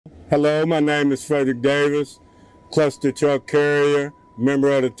Hello, my name is Frederick Davis, ClusterTruck carrier,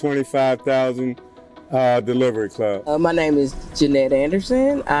 member of the 25,000 Delivery Club. My name is Jeanette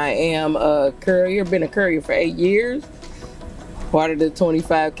Anderson. I am a courier, been a courier for 8 years, part of the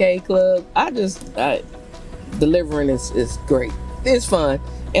 25K Club. Delivering is great. It's fun,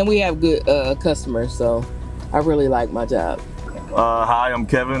 and we have good customers, so I really like my job. Hi, I'm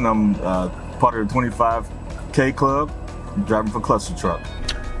Kevin. I'm part of the 25K Club, driving for ClusterTruck.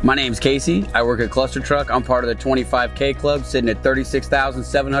 My name's Casey. I work at ClusterTruck. I'm part of the 25K Club, sitting at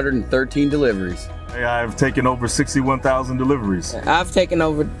 36,713 deliveries. I've taken over 61,000 deliveries. I've taken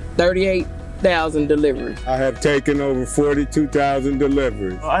over 38,000 deliveries. I have taken over 42,000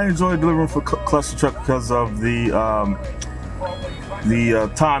 deliveries. I enjoy delivering for ClusterTruck because of the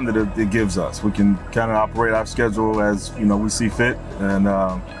time that it gives us. We can kind of operate our schedule as we see fit, and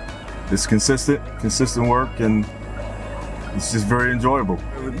it's consistent work, and it's just very enjoyable.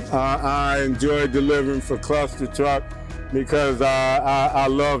 I enjoy delivering for ClusterTruck because I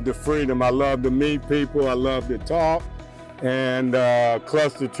love the freedom. I love to meet people. I love to talk. And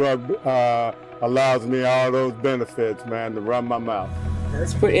ClusterTruck allows me all those benefits, man, to run my mouth.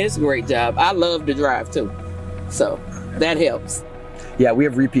 It's a great job. I love to drive too, so that helps. Yeah, we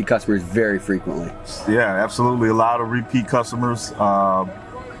have repeat customers very frequently. Yeah, absolutely. A lot of repeat customers,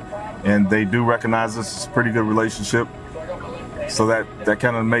 and they do recognize us. It's a pretty good relationship. So that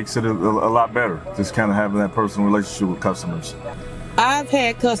kind of makes it a lot better, just kind of having that personal relationship with customers. I've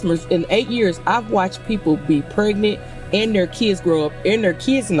had customers in 8 years. I've watched people be pregnant and their kids grow up and their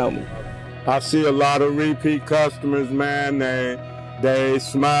kids know me. I see a lot of repeat customers, man. They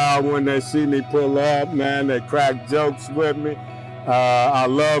smile when they see me pull up, man. They crack jokes with me. I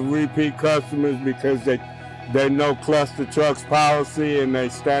love repeat customers because they know ClusterTruck's policy, and they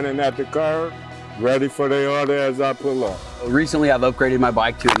standing at the curb ready for their order as I pull up. Recently, I've upgraded my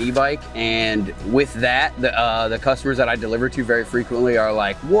bike to an e-bike, and with that, the customers that I deliver to very frequently are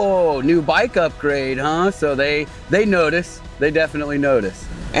like, "Whoa, new bike upgrade, huh?" So they notice. They definitely notice.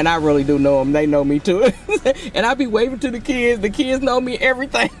 And I really do know them. They know me too. And I be waving to the kids. The kids know me,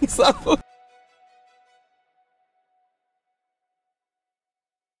 everything. So.